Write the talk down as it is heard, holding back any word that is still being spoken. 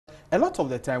a lot of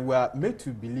the time we are made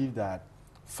to believe that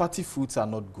fatty foods are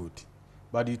not good.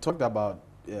 But you talked about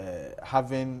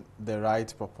having the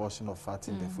right proportion of fat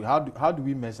in the food. How do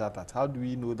we measure that? How do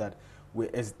we know that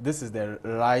this is the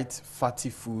right fatty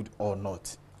food or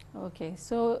not? Okay,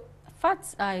 so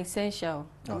fats are essential.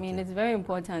 Okay. I mean, it's very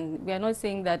important. We are not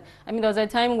saying that, I mean, there was a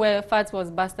time where fat was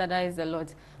bastardized a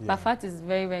lot, but fat is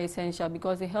very, very essential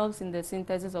because it helps in the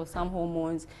synthesis of some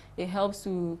hormones. It helps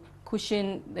to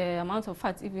cushion the amount of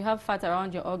fat. If you have fat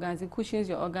around your organs, it cushions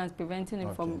your organs, preventing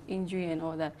it from injury and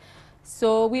all that.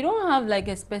 So we don't have like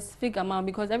a specific amount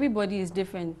because everybody is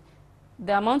different.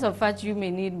 The amount of fat you may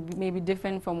need may be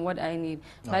different from what I need.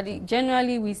 But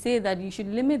generally, we say that you should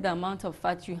limit the amount of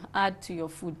fat you add to your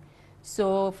food.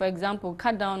 So, for example,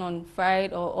 cut down on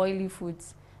fried or oily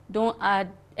foods. Don't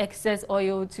add excess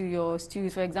oil to your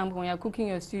stews. For example, when you're cooking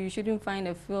your stew, you shouldn't find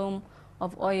a film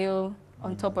of oil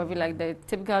on top of it, like the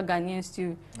typical Ghanaian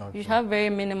stew. You should have very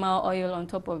minimal oil on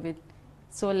top of it.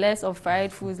 So less of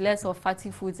fried foods, less of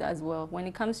fatty foods as well. When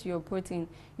it comes to your protein,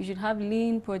 you should have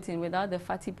lean protein without the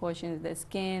fatty portions, the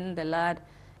skin, the lard.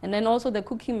 And then also the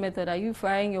cooking method. Are you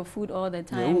frying your food all the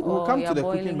time? We'll come to the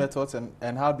boiling? cooking methods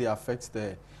and how they affect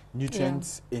the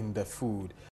nutrients in the food.